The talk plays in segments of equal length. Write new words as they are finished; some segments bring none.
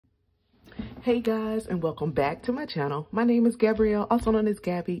Hey guys, and welcome back to my channel. My name is Gabrielle, also known as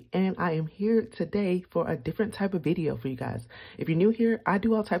Gabby, and I am here today for a different type of video for you guys. If you're new here, I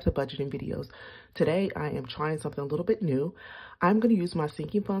do all types of budgeting videos. Today, I am trying something a little bit new. I'm going to use my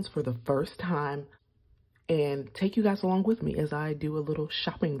sinking funds for the first time and take you guys along with me as I do a little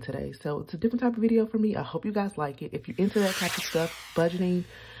shopping today. So it's a different type of video for me. I hope you guys like it. If you're into that type of stuff, budgeting,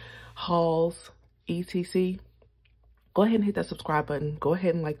 hauls, etc., go ahead and hit that subscribe button. Go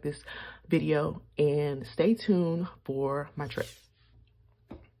ahead and like this video and stay tuned for my trip.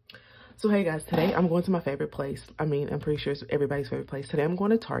 So hey guys, today I'm going to my favorite place. I mean, I'm pretty sure it's everybody's favorite place. Today I'm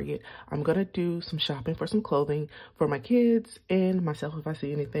going to Target. I'm going to do some shopping for some clothing for my kids and myself if I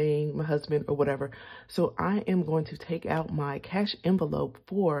see anything, my husband or whatever. So I am going to take out my cash envelope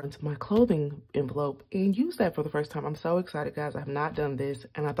into my clothing envelope and use that for the first time. I'm so excited, guys. I have not done this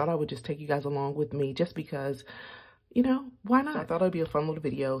and I thought I would just take you guys along with me just because, you know, why not? I thought it'd be a fun little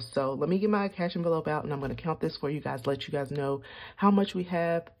video. So let me get my cash envelope out and I'm going to count this for you guys, let you guys know how much we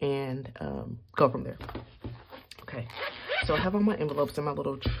have and go from there. Okay, so I have all my envelopes in my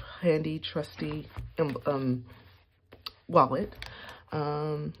little handy, trusty wallet.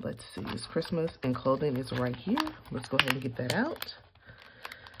 Let's see, it's Christmas and clothing is right here. Let's go ahead and get that out.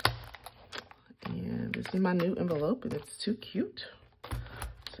 And this is my new envelope and it's too cute.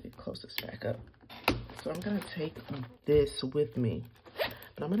 So you close this back up. So I'm going to take this with me,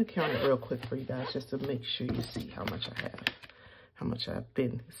 but I'm going to count it real quick for you guys just to make sure you see how much I have, how much I've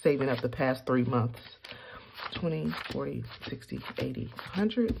been saving up the past 3 months. 20, 40, 60, 80,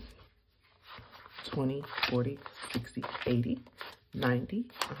 100, 20, 40, 60, 80, 90,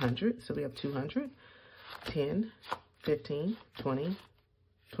 100. So we have 200, 10, 15, 20,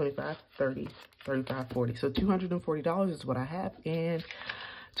 25, 30, 35, 40. So $240 is what I have. And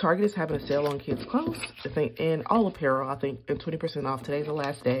Target is having a sale on kids' clothes, I think, and all apparel, I think, and 20% off. Today's the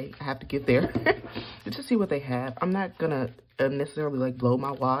last day. I have to get there just to see what they have. I'm not gonna necessarily like blow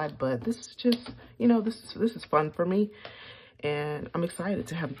my wad, but this is just, you know, this is fun for me, and I'm excited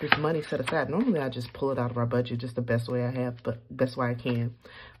to have this money set aside. Normally, I just pull it out of our budget, just the best way I have, but best way I can.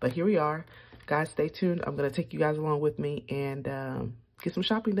 But here we are, guys. Stay tuned. I'm gonna take you guys along with me and get some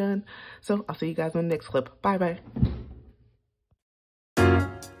shopping done. So I'll see you guys on the next clip. Bye bye.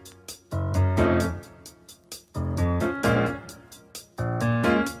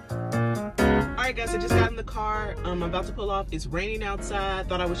 Guys, I just got in the car. I'm about to pull off. It's raining outside.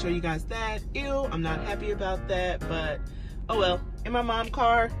 Thought I would show you guys that. Ew, I'm not happy about that, but oh well. In my mom's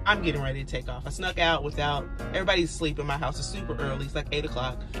car, I'm getting ready to take off. I snuck out without everybody's asleep in my house. It's super early. It's like 8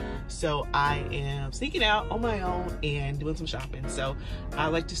 o'clock. So I am sneaking out on my own and doing some shopping. So I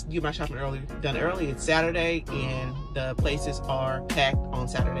like to do my shopping done early. It's Saturday and the places are packed on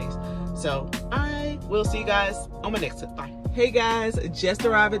Saturdays. So I will see you guys on my next clip. Bye. Hey guys, just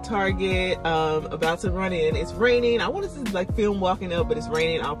arrived at Target, about to run in. It's raining. I wanted to like film walking up, but it's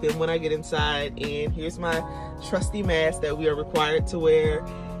raining. I'll film when I get inside. And here's my trusty mask that we are required to wear.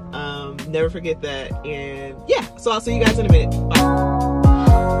 Never forget that. And yeah, so I'll see you guys in a minute. Bye.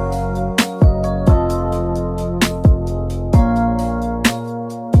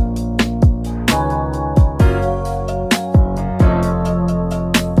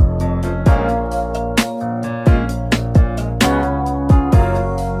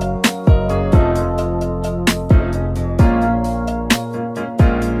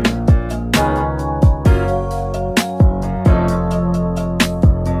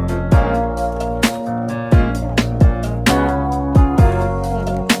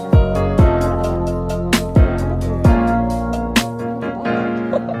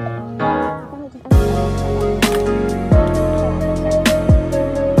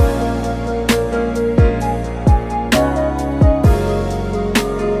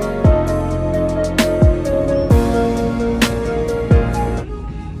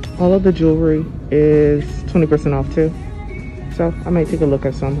 All of the jewelry is 20% off too. So I might take a look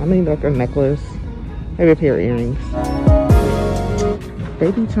at some. I need like a necklace, maybe a pair of earrings.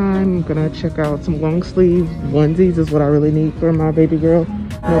 Baby time, I'm gonna check out some long sleeve onesies is what I really need for my baby girl.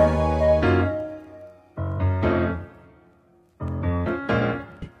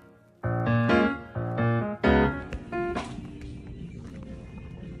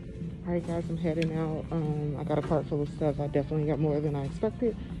 Alright guys, I'm heading out. I got a cart full of stuff. I definitely got more than I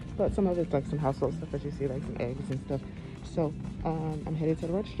expected, but some of it's like some household stuff as you see, like some eggs and stuff. So I'm headed to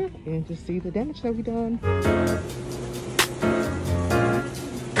the register and to see the damage that we done.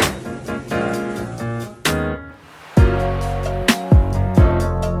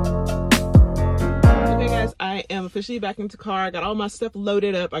 Okay guys, I am officially officially back into car. I got all my stuff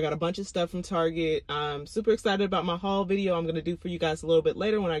loaded up. I got a bunch of stuff from Target. I'm super excited about my haul video I'm going to do for you guys a little bit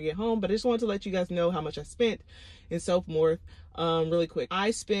later when I get home. But I just wanted to let you guys know how much I spent in Soapmore really quick.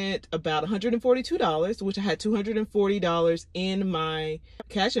 I spent about $142, which I had $240 in my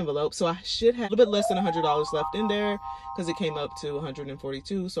cash envelope. So I should have a little bit less than $100 left in there because it came up to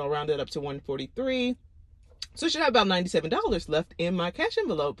 $142. So I'll round it up to $143. So I should have about $97 left in my cash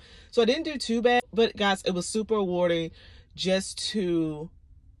envelope. So I didn't do too bad, but guys, it was super rewarding just to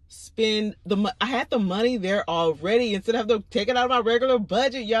spend I had the money there already instead of having to take it out of my regular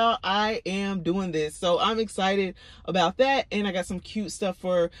budget, y'all. I am doing this. So I'm excited about that. And I got some cute stuff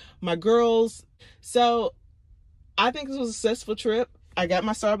for my girls. So I think this was a successful trip. I got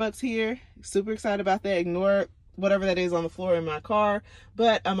my Starbucks here. Super excited about that. Ignore whatever that is on the floor in my car,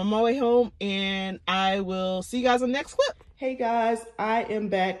 but I'm on my way home and I will see you guys on the next clip. Hey guys, I am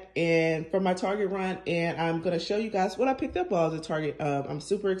back and from my Target run, and I'm going to show you guys what I picked up while I was at Target. I'm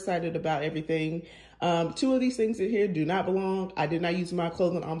super excited about everything. Two of these things in here do not belong. I did not use my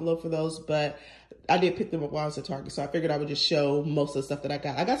clothing envelope for those, but I did pick them up while I was at Target, so I figured I would just show most of the stuff that I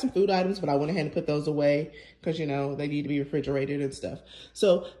got. I got some food items, but I went ahead and put those away because, you know, they need to be refrigerated and stuff.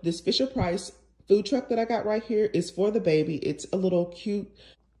 So this Fisher-Price food truck that I got right here is for the baby. It's a little cute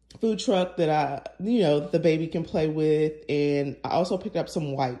food truck that the baby can play with. And I also picked up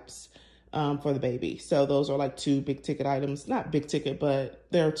some wipes for the baby. So those are like two big ticket items, not big ticket, but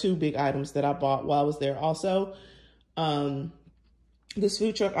there are two big items that I bought while I was there. Also, this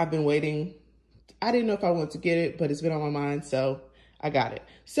food truck, I've been waiting. I didn't know if I wanted to get it, but it's been on my mind. So I got it.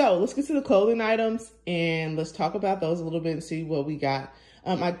 So let's get to the clothing items and let's talk about those a little bit and see what we got.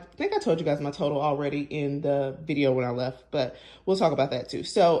 I think I told you guys my total already in the video when I left, but we'll talk about that too.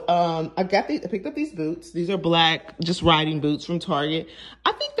 So, I picked up these boots. These are black, just riding boots from Target.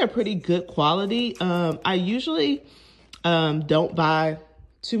 I think they're pretty good quality. I usually, don't buy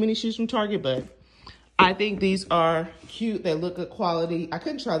too many shoes from Target, but I think these are cute. They look good quality. I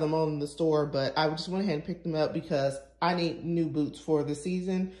couldn't try them on in the store, but I just went ahead and picked them up because I need new boots for the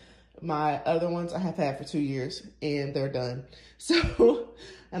season. My other ones I have had for 2 years and they're done. So,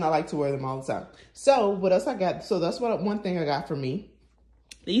 and I like to wear them all the time. So what else I got? So that's one thing I got for me.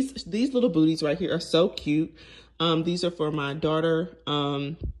 These little booties right here are so cute. These are for my daughter,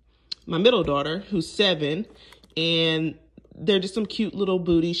 my middle daughter, who's 7, and they're just some cute little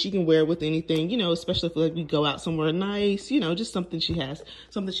booties she can wear with anything, you know, especially if like we go out somewhere nice, you know, just something she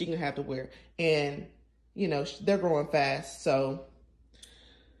can have to wear. And, you know, they're growing fast. So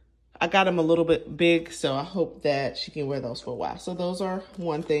I got them a little bit big, so I hope that she can wear those for a while. So those are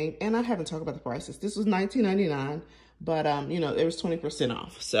one thing. And I haven't talked about the prices. This was $19.99, but, you know, it was 20%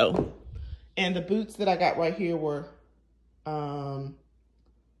 off. So, and the boots that I got right here were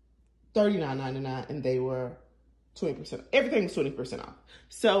 $39.99, and they were 20%. Everything was 20% off.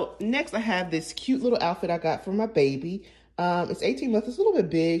 So next I have this cute little outfit I got for my baby. It's 18 months. It's a little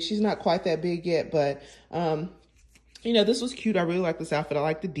bit big. She's not quite that big yet, but, you know, this was cute. I really like this outfit. I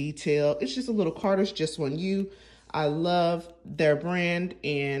like the detail. It's just a little Carter's Just One You. I love their brand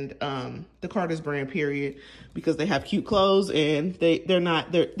and the Carter's brand, period, because they have cute clothes and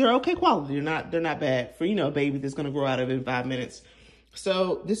they're okay quality. They're not bad for, you know, a baby that's gonna grow out of it in 5 minutes.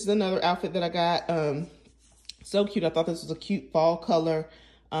 So this is another outfit that I got. So cute. I thought this was a cute fall color.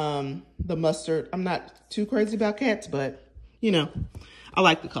 The mustard. I'm not too crazy about cats, but you know, I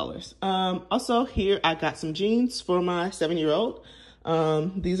like the colors. Also here, I got some jeans for my 7-year-old.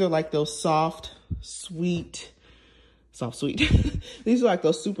 These are like those soft, sweet. These are like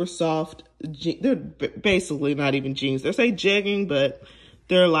those super soft, they're basically not even jeans. They say jegging, but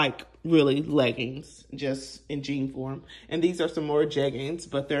they're like really leggings, just in jean form. And these are some more jeggings,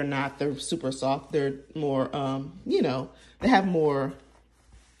 but they're super soft. They're more, you know, they have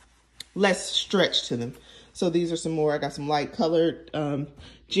less stretch to them. So these are some more. I got some light colored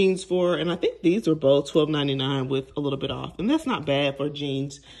jeans and I think these are both $12.99 with a little bit off. And that's not bad for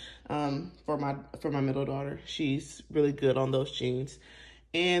jeans for my middle daughter. She's really good on those jeans.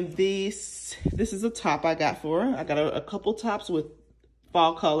 And this is a top I got for her. I got a couple tops with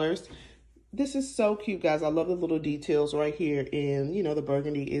fall colors. This is so cute, guys. I love the little details right here. And, you know, the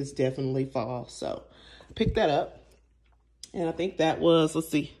burgundy is definitely fall. So I picked that up. And I think that was, let's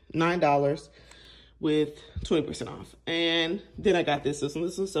see, $9 with 20% off. And then I got this one.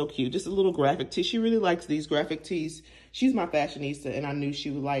 This one's so cute. Just a little graphic tee. She really likes these graphic tees. She's my fashionista, and I knew she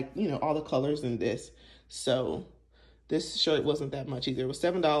would like, you know, all the colors in this. So this shirt wasn't that much either. It was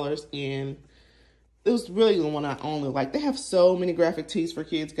 $7, and it was really the one I only like. They have so many graphic tees for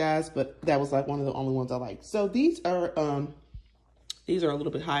kids, guys, but that was like one of the only ones I liked. So these are These are a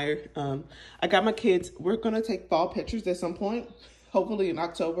little bit higher. I got my kids, we're gonna take fall pictures at some point, hopefully in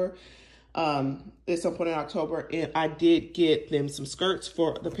October. At some point in October, and I did get them some skirts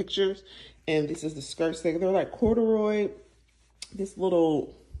for the pictures, and this is the skirts. They're like corduroy, this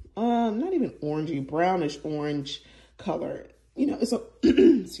little, not even orangey, brownish orange color. You know, it's a,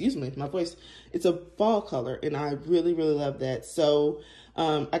 excuse me, my voice. It's a fall color, and I really, really love that. So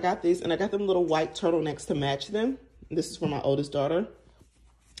I got these, and I got them little white turtlenecks to match them. This is for my oldest daughter.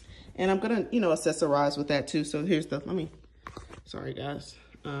 And I'm gonna, you know, accessorize with that too. So here's the, sorry guys.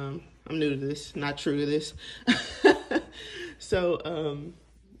 I'm new to this, not true to this. So,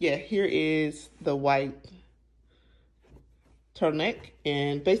 yeah, here is the white turtleneck.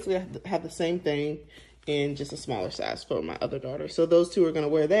 And basically I have the same thing in just a smaller size for my other daughter. So those two are going to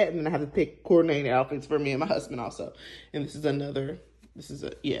wear that. And then I have to pick coordinated outfits for me and my husband also. And this is another, this is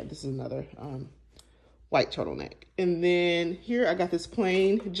another white turtleneck. And then here I got this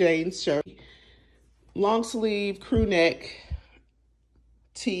plain Jane shirt, long sleeve crew neck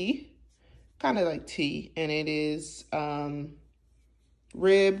tee, kind of like tee, and it is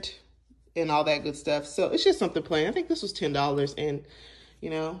ribbed and all that good stuff. So it's just something plain. I think this was $10, and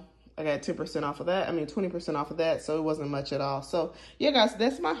you know, I got 10% off of that. I mean 20% off of that, so it wasn't much at all. So yeah guys,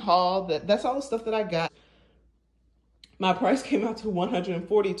 that's my haul. That's all the stuff that I got. My price came out to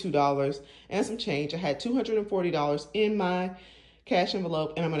 $142 and some change. I had $240 in my cash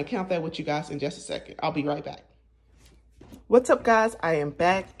envelope, and I'm going to count that with you guys in just a second. I'll be right back. What's up guys, I am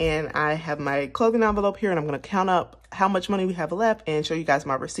back, and I have my clothing envelope here, and I'm going to count up how much money we have left and show you guys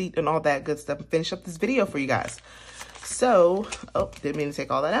my receipt and all that good stuff and finish up this video for you guys. So, oh, didn't mean to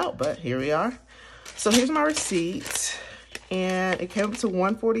take all that out, but here we are. So here's my receipt, and it came up to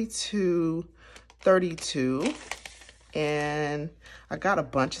 $142.32, and I got a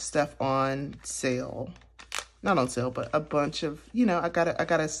bunch of stuff on sale. Not on sale, but a bunch of, you know, I got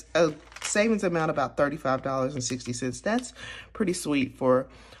a savings amount about $35.60. That's pretty sweet for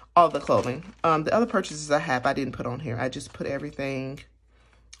all the clothing. The other purchases I didn't put on here. I just put everything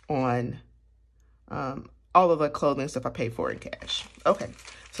on, all of the clothing stuff I paid for in cash. Okay,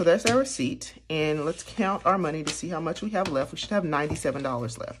 so there's our receipt, and let's count our money to see how much we have left. We should have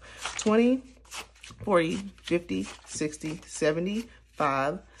 $97 left. 20, 40, 50, 60,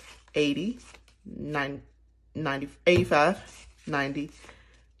 75, 80, 90, 85, 90,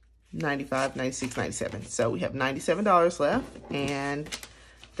 95, 96, 97. So we have $97 left, and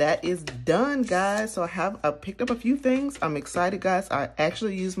that is done, guys. So I picked up a few things. I'm excited, guys. I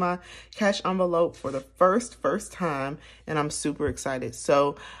actually used my cash envelope for the first time, and I'm super excited.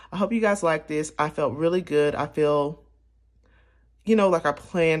 So I hope you guys like this. I felt really good. I feel, you know, like I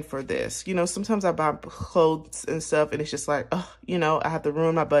planned for this. You know, sometimes I buy clothes and stuff, and it's just like, oh, you know, I have to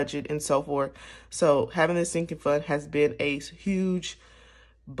ruin my budget and so forth. So having this sinking fund has been a huge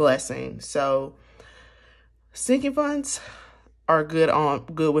blessing. So sinking funds are good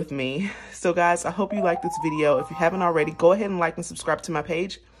with me. So guys, I hope you like this video. If you haven't already, go ahead and like and subscribe to my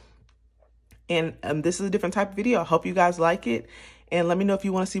page. And this is a different type of video. I hope you guys like it, and let me know if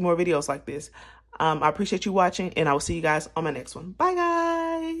you want to see more videos like this. I appreciate you watching, and I will see you guys on my next one. Bye,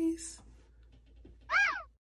 guys.